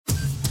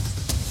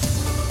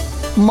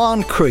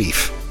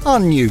Moncrief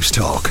on News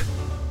Talk.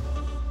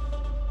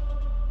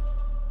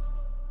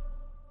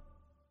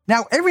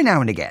 Now, every now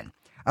and again,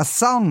 a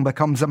song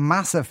becomes a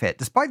massive hit,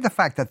 despite the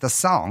fact that the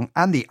song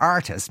and the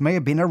artist may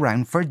have been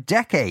around for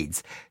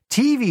decades.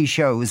 TV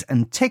shows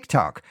and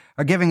TikTok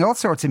are giving all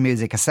sorts of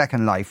music a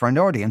second life for an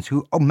audience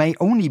who may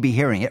only be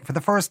hearing it for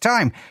the first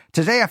time.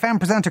 Today, FM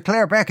presenter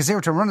Claire Beck is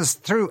here to run us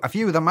through a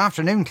few of them.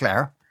 Afternoon,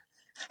 Claire.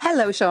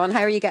 Hello, Sean. How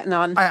are you getting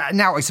on?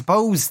 Now, I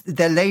suppose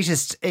the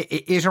latest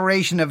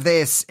iteration of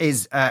this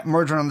is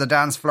Murder on the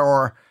Dance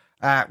Floor,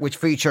 which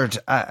featured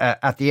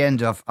at the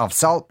end of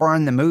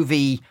Saltburn, the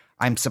movie.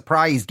 I'm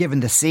surprised,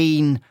 given the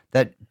scene,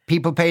 that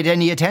people paid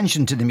any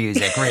attention to the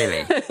music,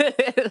 really.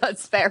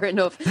 That's fair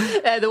enough.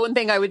 The one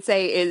thing I would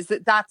say is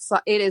that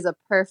it is a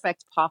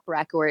perfect pop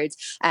record.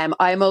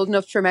 I'm old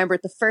enough to remember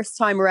it the first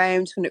time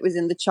around when it was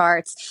in the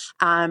charts,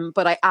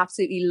 but I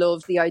absolutely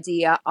love the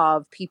idea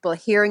of people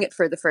hearing it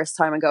for the first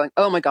time and going,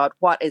 oh my God,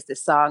 what is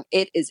this song?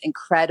 It is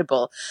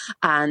incredible.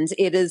 And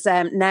it is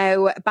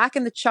now back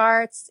in the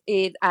charts.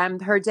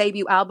 Her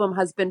debut album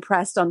has been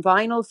pressed on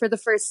vinyl for the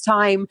first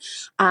time,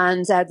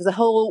 and there's a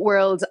whole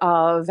world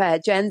of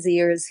Gen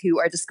Zers who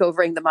are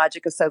discovering the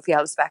magic of Sophie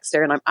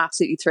Ellis-Bextor, and I'm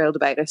absolutely thrilled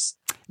about it.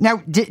 Now,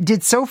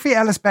 did Sophie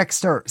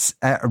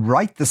Ellis-Bextor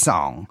write the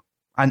song?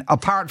 And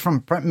apart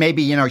from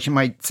maybe, she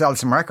might sell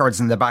some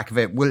records in the back of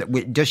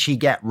it, does she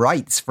get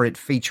rights for it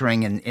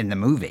featuring in the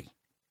movie?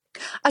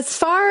 As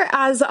far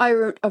as I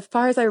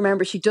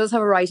remember, she does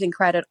have a writing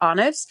credit on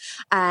it,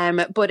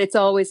 but it's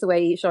always the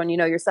way, Sean, you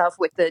know yourself,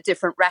 with the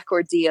different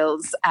record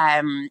deals.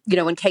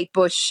 When Kate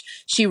Bush,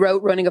 she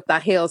wrote Running Up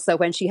That Hill, so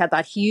when she had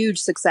that huge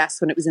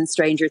success when it was in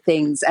Stranger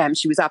Things,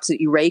 she was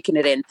absolutely raking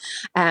it in,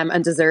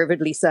 and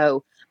deservedly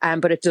so.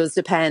 But it does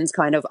depend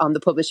kind of on the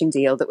publishing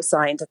deal that was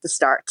signed at the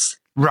start.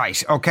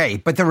 Right, okay.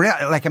 But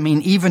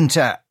even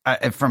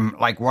from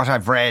what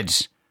I've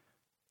read,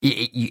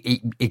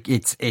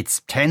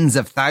 it's tens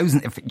of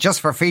thousands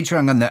just for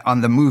featuring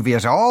on the movie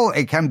at all.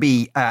 It can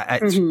be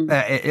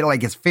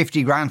it's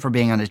 50 grand for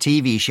being on a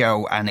TV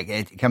show, and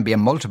it can be a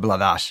multiple of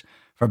that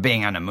for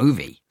being on a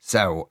movie.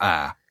 So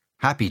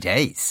happy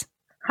days.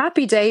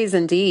 Happy days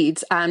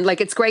indeed. And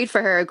it's great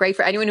for her, great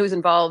for anyone who's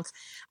involved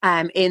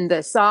in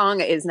the song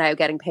is now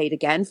getting paid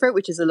again for it,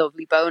 which is a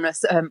lovely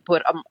bonus.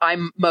 But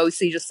I'm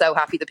mostly just so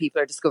happy that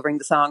people are discovering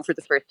the song for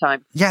the first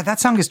time. Yeah, that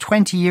song is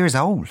 20 years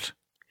old.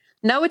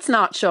 No, it's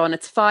not, Sean.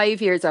 It's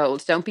 5 years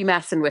old. Don't be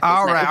messing with us.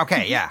 All right,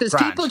 okay, yeah. There's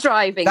people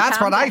driving. That's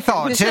what I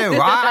thought too.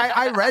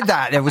 I read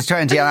that it was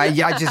 20, and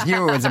I just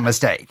knew it was a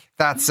mistake.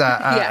 That's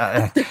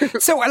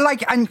So,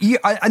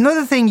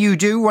 another thing you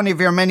do, one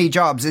of your many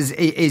jobs,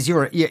 is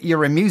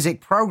you're a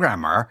music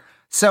programmer.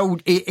 So,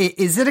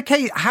 is it a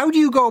case? How do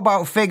you go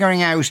about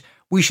figuring out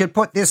we should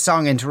put this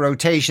song into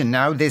rotation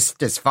now? This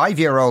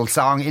 5-year-old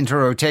song into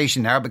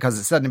rotation now because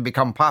it's suddenly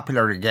become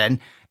popular again.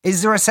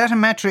 Is there a set of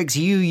metrics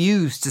you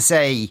use to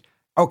say,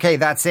 okay,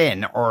 that's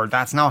in or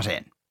that's not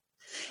in?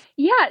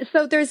 Yeah,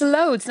 so there's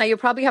loads. Now, you'll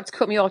probably have to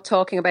cut me off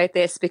talking about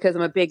this because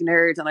I'm a big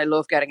nerd and I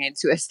love getting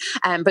into it.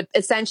 But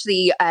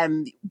essentially,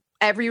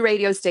 every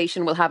radio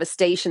station will have a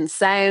station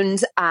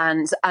sound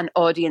and an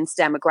audience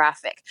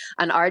demographic.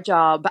 And our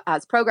job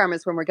as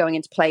programmers when we're going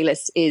into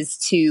playlists is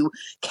to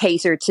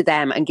cater to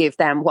them and give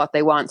them what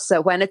they want.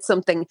 So when it's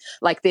something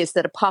like this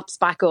that it pops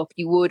back up,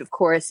 you'd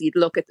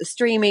look at the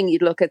streaming,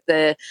 you'd look at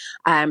the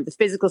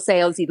physical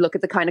sales, you'd look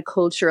at the kind of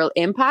cultural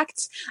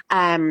impact.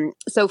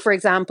 So for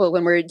example,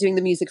 when we're doing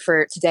the music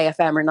for Today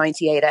FM or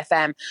 98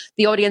 FM,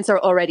 the audience are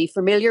already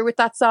familiar with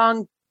that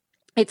song.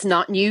 It's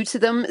not new to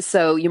them.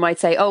 So you might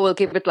say, oh, we'll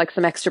give it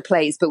some extra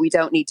plays, but we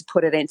don't need to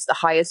put it into the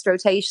highest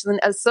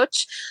rotation as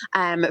such.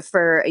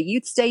 For a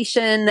youth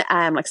station,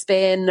 like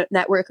Spin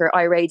Network or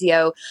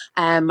iRadio,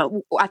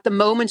 at the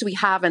moment we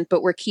haven't,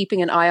 but we're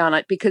keeping an eye on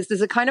it because there's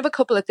a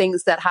couple of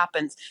things that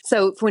happened.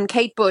 So when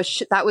Kate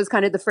Bush, that was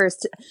kind of the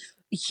first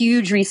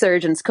huge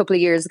resurgence a couple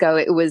of years ago.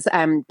 It was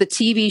the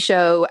TV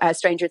show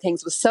Stranger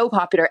Things was so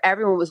popular,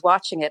 everyone was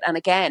watching it, and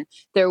again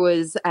there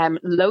was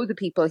loads of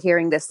people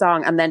hearing this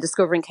song and then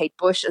discovering Kate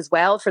Bush as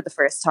well for the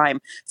first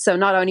time. So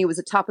not only was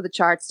it top of the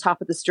charts,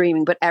 top of the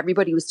streaming, but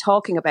everybody was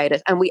talking about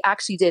it, and we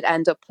actually did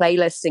end up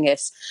playlisting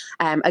it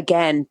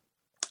again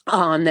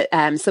on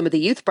some of the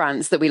youth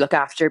brands that we look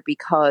after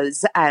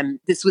because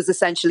this was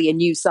essentially a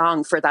new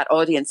song for that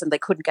audience and they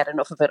couldn't get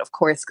enough of it, of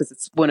course, because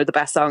it's one of the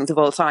best songs of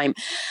all time.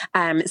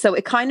 So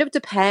it kind of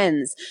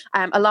depends.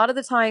 A lot of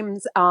the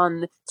times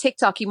on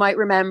TikTok, you might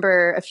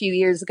remember a few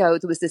years ago,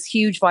 there was this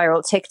huge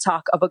viral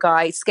TikTok of a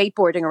guy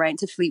skateboarding around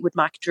to Fleetwood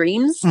Mac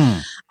Dreams.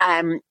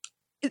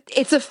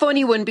 It's a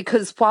funny one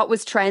because what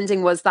was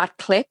trending was that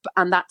clip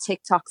and that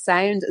TikTok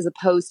sound as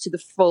opposed to the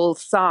full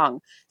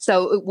song.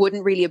 So it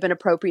wouldn't really have been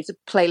appropriate to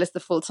playlist the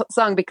full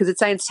song because it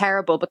sounds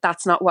terrible, but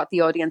that's not what the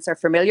audience are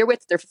familiar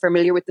with. They're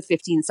familiar with the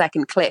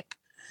 15-second clip.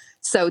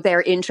 So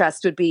their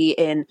interest would be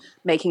in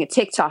making a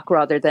TikTok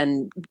rather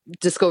than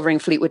discovering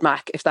Fleetwood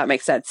Mac, if that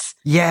makes sense.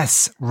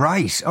 Yes,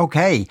 right.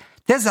 Okay.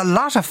 There's a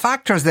lot of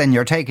factors then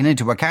you're taking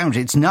into account.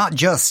 It's not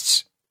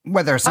just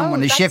whether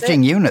someone is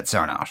shifting units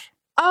or not.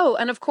 Oh,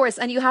 and of course,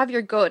 and you have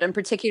your gut, and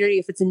particularly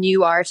if it's a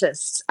new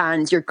artist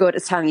and your gut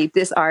is telling you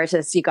this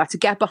artist, you got to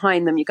get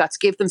behind them, you got to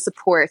give them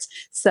support.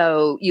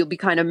 So you'll be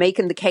kind of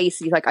making the case,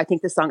 you're like, I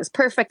think this song is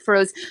perfect for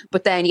us.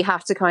 But then you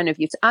have to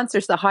answer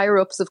to the higher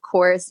ups, of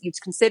course, you have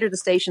to consider the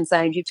station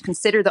sound, you have to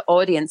consider the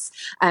audience,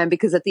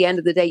 because at the end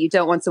of the day, you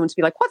don't want someone to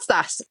be like, what's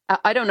that?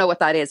 I don't know what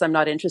that is. I'm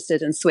not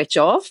interested, and switch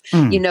off,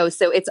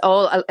 so it's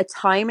all a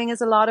timing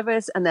is a lot of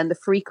it. And then the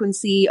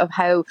frequency of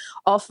how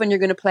often you're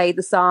going to play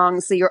the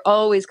song. So you're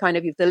always kind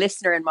of, you've the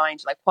listener in mind,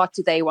 like what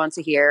do they want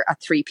to hear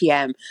at 3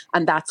 p.m.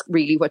 And that's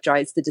really what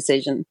drives the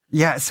decision.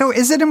 Yeah. So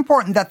is it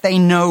important that they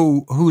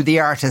know who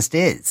the artist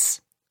is?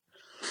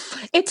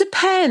 It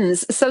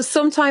depends. So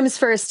sometimes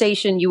for a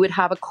station, you would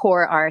have a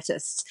core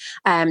artist.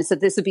 So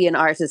this would be an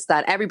artist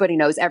that everybody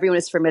knows, everyone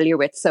is familiar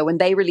with. So when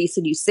they release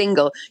a new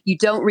single, you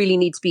don't really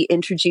need to be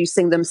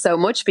introducing them so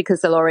much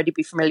because they'll already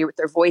be familiar with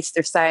their voice,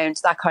 their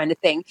sound, that kind of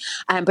thing.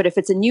 But if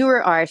it's a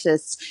newer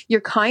artist, you're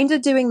kind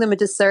of doing them a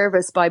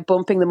disservice by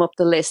bumping them up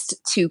the list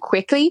too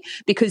quickly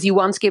because you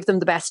want to give them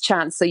the best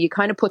chance. So you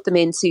kind of put them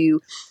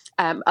into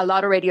a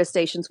lot of radio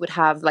stations would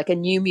have like a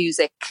new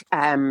music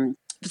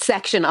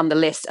section on the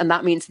list, and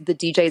that means the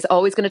DJ is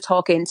always going to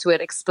talk into it,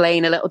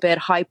 explain a little bit,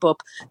 hype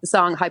up the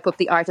song, hype up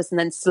the artist, and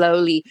then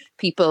slowly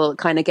people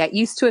kind of get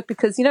used to it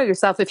because you know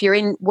yourself, if you're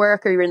in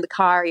work or you're in the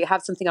car, you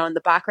have something on in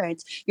the background,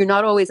 you're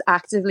not always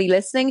actively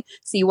listening,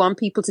 so you want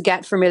people to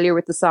get familiar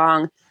with the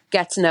song,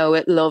 get to know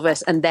it, love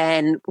it, and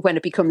then when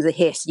it becomes a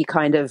hit, you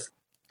kind of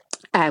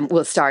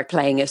we'll start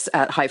playing it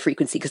at high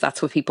frequency because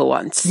that's what people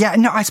want. Yeah,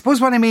 no, I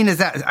suppose what I mean is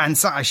that, and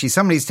so, actually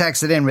somebody's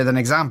texted in with an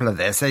example of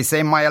this. They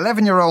say, my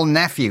 11-year-old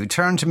nephew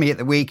turned to me at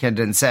the weekend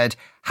and said,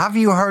 have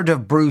you heard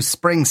of Bruce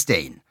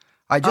Springsteen?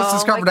 I just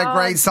discovered a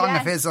great song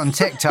of his on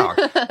TikTok.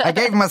 I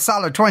gave him a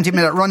solid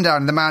 20-minute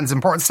rundown of the man's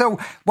importance. So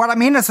what I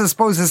mean is, I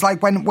suppose, is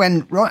like when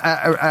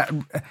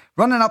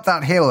Running Up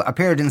That Hill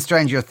appeared in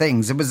Stranger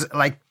Things, it was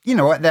like, you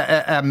know,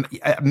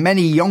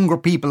 many younger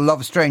people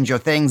love Stranger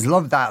Things,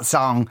 loved that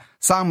song.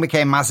 Song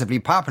became massively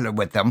popular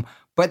with them.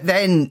 But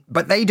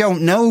they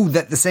don't know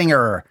that the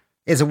singer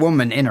is a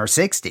woman in her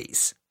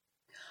 60s.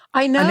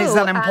 I know. And is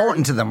that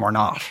important to them or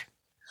not?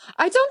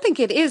 I don't think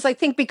it is. I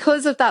think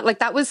because of that, like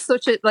that was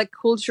such a like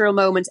cultural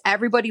moment.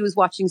 Everybody was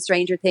watching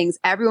Stranger Things.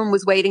 Everyone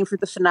was waiting for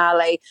the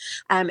finale.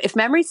 If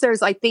memory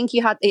serves, I think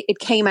it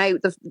came out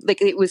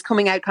it was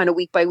coming out kind of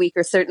week by week,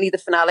 or certainly the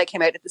finale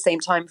came out at the same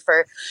time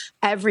for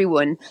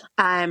everyone.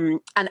 And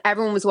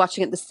everyone was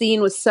watching it. The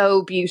scene was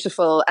so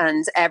beautiful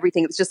and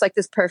everything. It was just like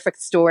this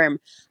perfect storm.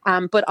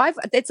 But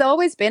it's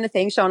always been a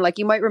thing, Sean. Like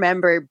you might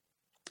remember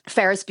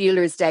Ferris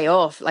Bueller's Day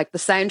Off, like the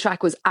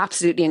soundtrack was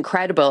absolutely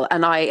incredible,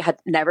 and I had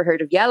never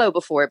heard of Yellow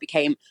before,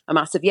 became a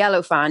massive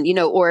Yellow fan, you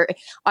know, or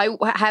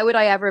how would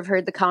I ever have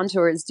heard the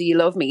Contours' Do You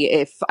Love Me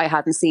if I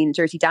hadn't seen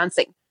Dirty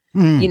Dancing?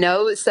 You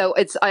know, so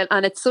it's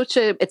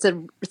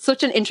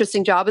such an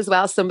interesting job as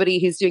well, somebody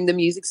who's doing the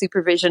music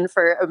supervision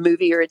for a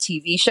movie or a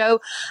TV show,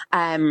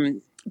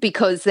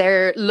 because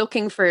they're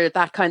looking for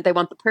that kind, they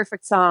want the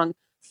perfect song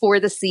for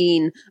the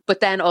scene, but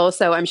then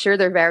also I'm sure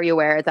they're very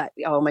aware that,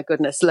 oh my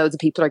goodness, loads of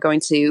people are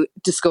going to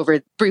discover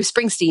Bruce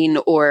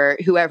Springsteen or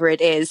whoever it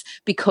is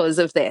because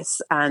of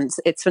this, and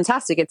it's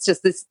fantastic. It's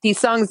just these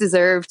songs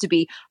deserve to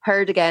be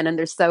heard again, and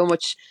there's so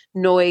much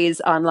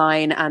noise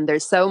online and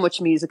there's so much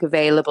music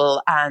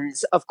available, and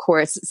of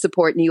course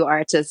support new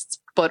artists,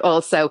 but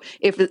also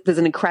if there's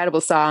an incredible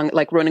song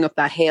like Running Up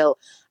That Hill,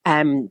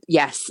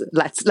 yes,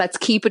 let's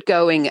keep it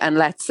going, and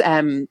let's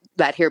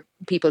let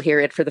people hear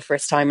it for the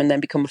first time and then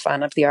become a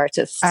fan of the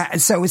artist.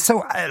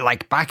 So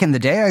like back in the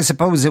day, I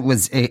suppose it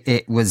was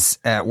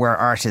where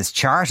artists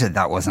charted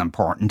that was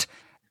important.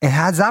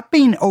 Has that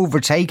been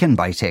overtaken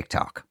by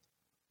TikTok?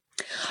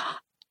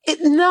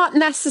 Not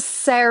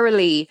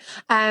necessarily.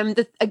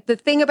 The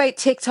thing about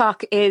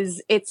TikTok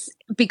is it's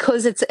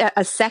because it's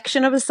a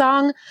section of a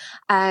song,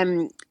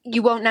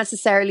 you won't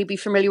necessarily be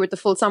familiar with the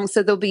full song.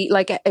 So there'll be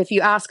like, if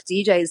you ask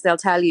DJs, they'll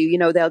tell you, you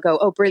know, they'll go,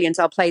 oh, brilliant,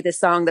 I'll play this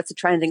song that's a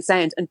trending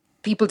sound. And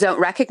people don't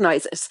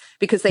recognize it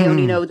because they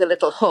only know the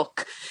little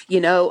hook. You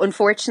know,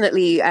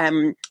 unfortunately,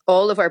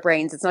 all of our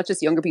brains, it's not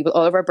just younger people,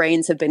 all of our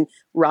brains have been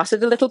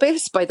rotted a little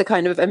bit by the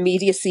kind of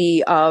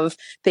immediacy of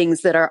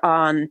things that are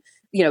on,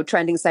 you know,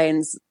 trending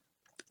sounds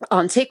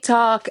on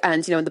TikTok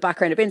and, you know, in the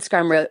background of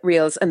Instagram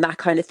reels and that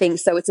kind of thing.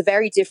 So it's a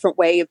very different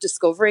way of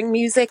discovering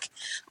music.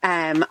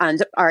 And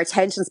our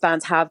attention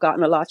spans have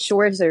gotten a lot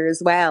shorter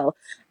as well.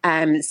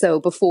 So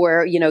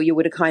before, you know, you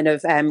would have kind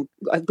of,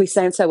 we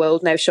sound so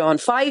old now, Sean.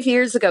 5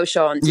 years ago,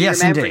 Sean, do you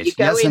remember?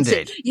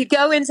 Indeed. You'd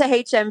go into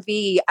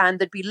HMV and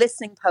there'd be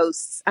listening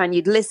posts and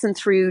you'd listen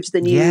through to the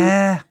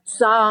new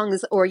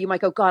songs, or you might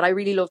go, God, I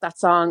really love that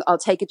song. I'll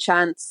take a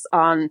chance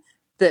on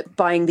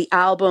buying the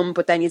album,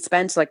 but then you'd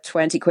spend like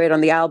 20 quid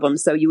on the album.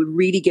 So you would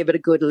really give it a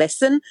good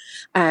listen.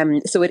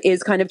 So it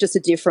is kind of just a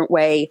different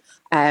way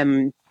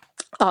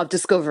of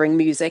discovering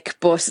music.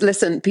 But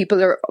listen,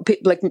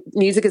 like,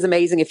 music is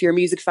amazing. If you're a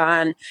music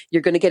fan,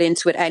 you're going to get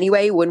into it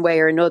anyway, one way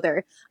or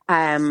another,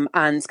 and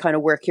kind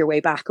of work your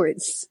way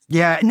backwards.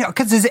 Yeah, no,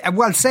 because,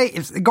 well, say,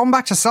 going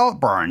back to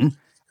Saltburn,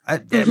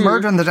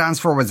 Murder on the Dance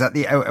Floor was at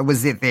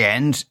the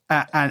end,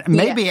 and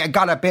maybe it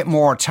got a bit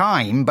more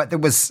time, but there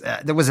was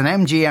an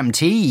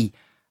MGMT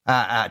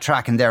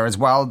track in there as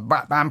well,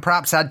 and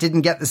perhaps that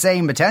didn't get the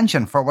same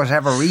attention for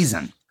whatever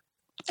reason.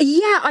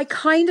 Yeah, I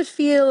kind of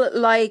feel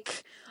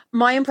like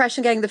my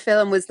impression getting the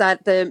film was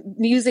that the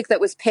music that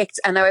was picked,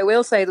 and now I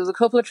will say there was a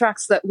couple of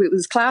tracks that it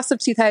was class of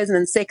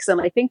 2006, and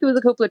I think there was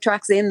a couple of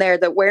tracks in there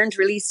that weren't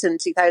released in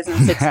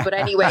 2006. But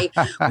anyway,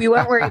 we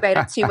won't worry about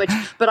it too much.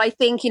 But I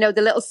think, the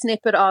little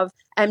snippet of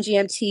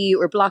MGMT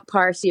or Block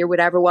Party or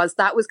whatever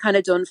that was kind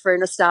of done for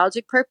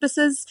nostalgic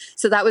purposes.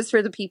 So that was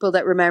for the people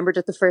that remembered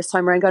it the first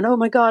time around, going, oh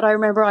my God, I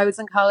remember I was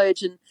in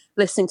college and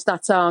listening to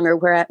that song or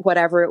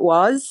whatever it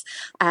was.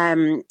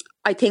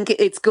 I think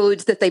it's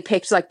good that they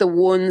picked like the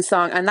one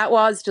song, and that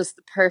was just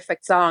the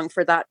perfect song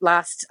for that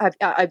last.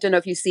 I don't know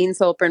if you've seen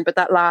Saltburn, but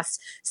that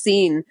last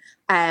scene,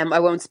 I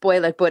won't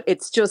spoil it, but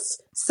it's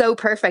just so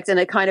perfect. And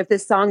it kind of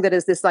this song that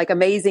is this like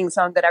amazing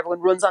song that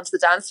everyone runs onto the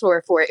dance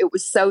floor for. It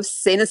was so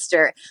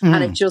sinister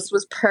and it just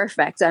was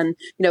perfect. And,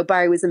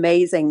 Barry was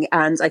amazing.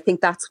 And I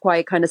think that's why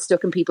it kind of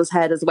stuck in people's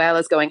head as well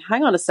as going,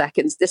 hang on a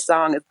second, this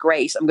song is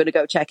great. I'm going to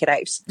go check it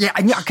out. Yeah,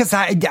 because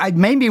I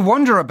made me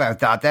wonder about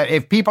that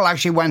if people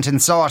actually went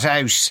and sought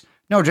out,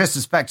 no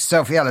disrespect to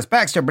Sophie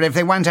Ellis-Bextor, but if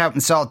they went out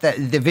and sought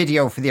the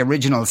video for the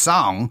original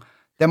song,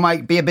 they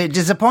might be a bit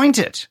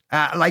disappointed.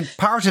 Like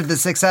part of the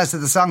success of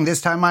the song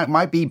this time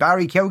might be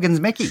Barry Keoghan's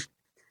Mickey.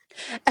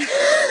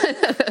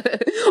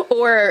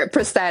 Or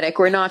prosthetic,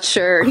 we're not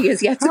sure. He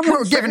has yet to confirm.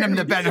 We're giving him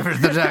the benefit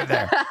of the doubt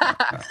there.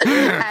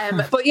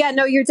 But yeah,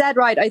 no, you're dead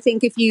right. I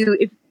think if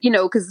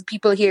because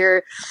people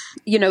hear,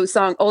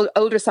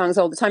 older songs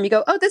all the time, you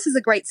go, oh, this is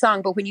a great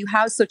song. But when you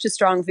have such a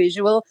strong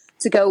visual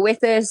to go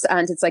with it,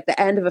 and it's like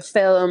the end of a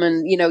film,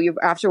 and you're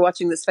after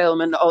watching this film,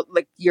 and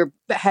your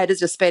head is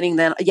just spinning,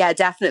 then yeah,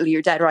 definitely,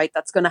 you're dead right.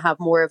 That's going to have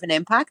more of an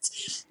impact.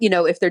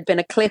 If there'd been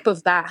a clip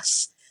of that,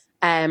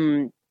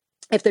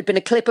 if there'd been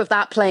a clip of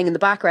that playing in the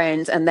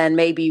background, and then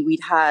maybe we'd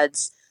had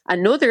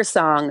another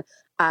song,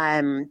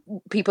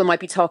 people might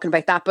be talking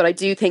about that. But I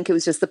do think it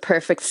was just the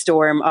perfect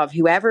storm of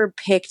whoever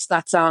picked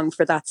that song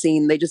for that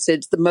scene. They just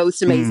did the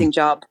most amazing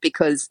job,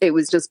 because it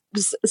was just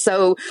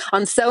so,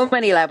 on so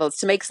many levels,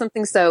 to make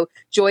something so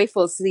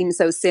joyful seem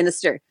so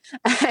sinister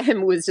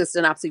was just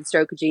an absolute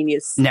stroke of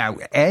genius. Now,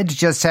 Ed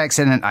just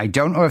texted in, and I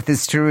don't know if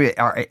this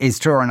is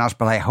true or not,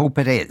 but I hope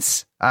it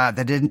is.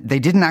 They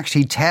didn't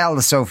actually tell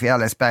Sophie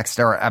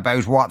Ellis-Bextor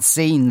about what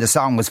scene the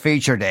song was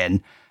featured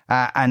in.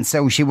 And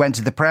so she went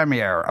to the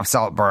premiere of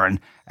Saltburn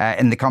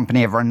in the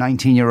company of her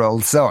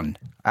 19-year-old son,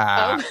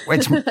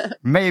 which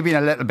may have been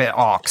a little bit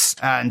ox.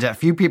 And a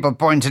few people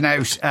pointing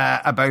out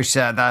about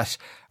that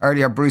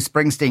earlier Bruce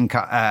Springsteen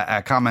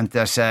comment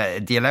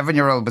that the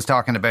 11-year-old was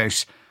talking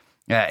about.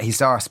 He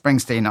saw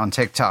Springsteen on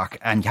TikTok,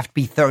 and you have to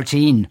be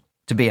 13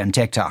 to be on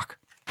TikTok.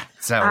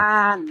 So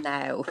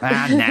no.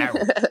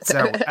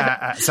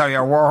 So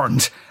you're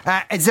warned.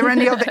 Is there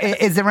any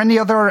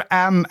other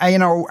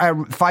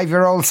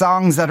 5-year-old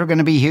songs that are going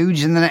to be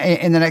huge in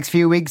the next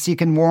few weeks you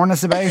can warn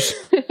us about?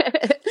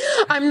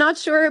 I'm not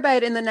sure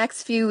about in the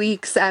next few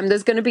weeks.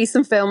 There's going to be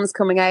some films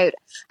coming out,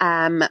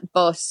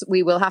 but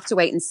we will have to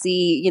wait and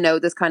see.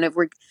 There's going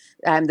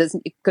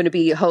to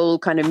be a whole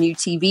kind of new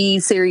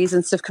TV series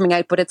and stuff coming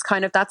out, but it's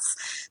kind of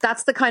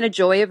that's the kind of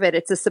joy of it.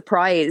 It's a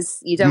surprise.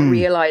 You don't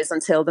realize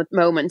until the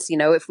moment.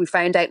 If we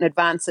found out in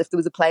advance, if there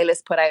was a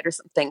playlist put out or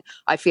something,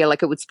 I feel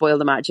like it would spoil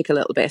the magic a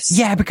little bit.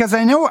 Yeah, because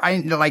I know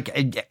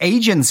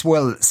agents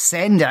will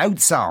send out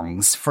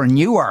songs for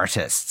new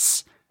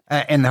artists.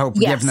 In the hope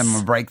of giving them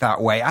a break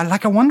that way.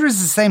 I wonder, does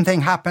the same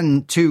thing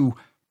happen to,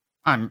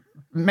 I'm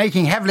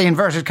making heavily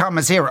inverted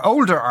commas here,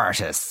 older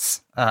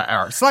artists,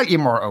 or slightly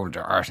more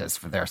older artists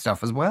for their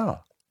stuff as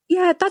well?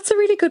 Yeah, that's a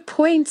really good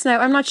point. Now,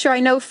 I'm not sure. I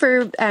know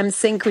for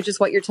Sync, which is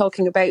what you're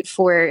talking about,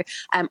 for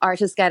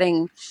artists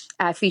getting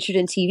featured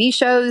in TV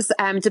shows,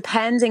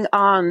 depending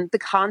on the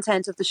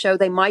content of the show,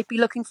 they might be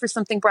looking for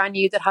something brand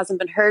new that hasn't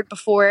been heard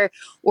before,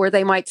 or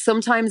they might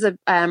sometimes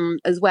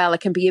as well, it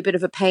can be a bit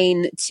of a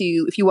pain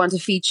if you want to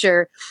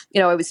feature,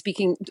 I was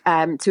speaking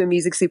to a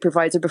music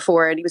supervisor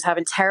before, and he was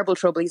having terrible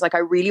trouble. He's like, I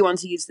really want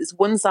to use this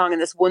one song in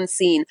this one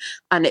scene,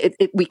 and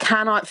we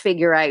cannot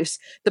figure out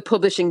the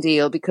publishing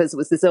deal, because it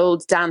was this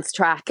old dance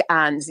track,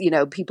 and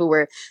people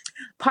were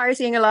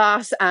partying a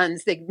lot, and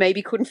they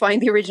maybe couldn't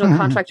find the original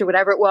contract or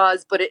whatever it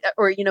was, but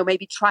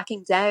maybe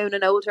tracking down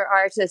an older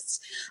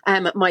artist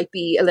might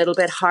be a little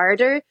bit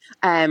harder.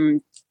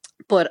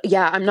 But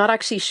yeah, I'm not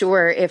actually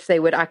sure if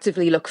they would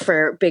actively look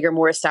for bigger,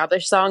 more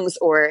established songs,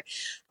 or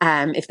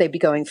if they'd be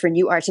going for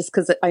new artists,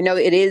 because I know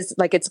it is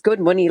it's good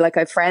money. Like,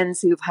 I have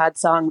friends who've had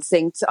songs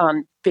synced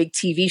on big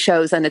TV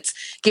shows, and it's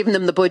given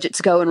them the budget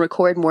to go and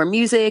record more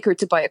music, or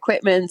to buy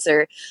equipment,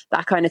 or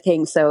that kind of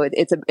thing. So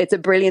it's a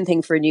brilliant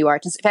thing for a new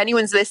artist. If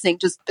anyone's listening,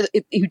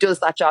 who does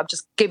that job,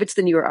 just give it to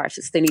the newer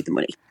artists. They need the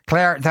money.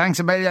 Claire, thanks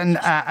a million.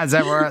 As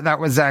ever, that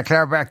was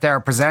Claire Beck, their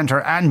presenter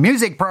and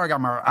music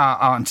programmer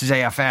on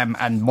Today FM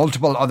and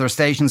multiple other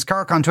stations.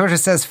 Kirk on Twitter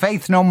says,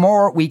 Faith No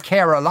More, We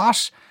Care a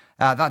Lot.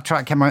 That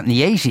track came out in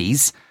the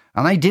 80s.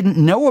 and I didn't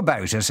know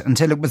about it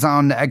until it was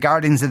on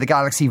Guardians of the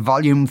Galaxy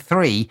Volume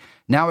 3.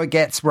 Now it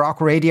gets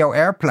rock radio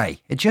airplay.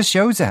 It just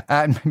shows it.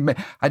 I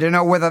don't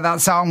know whether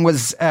that song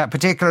was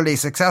particularly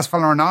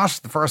successful or not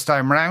the first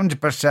time round,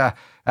 but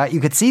you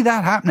could see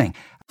that happening.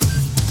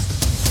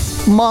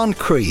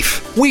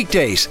 Moncrief,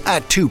 weekdays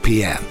at 2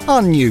 p.m.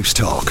 on News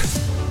Talk.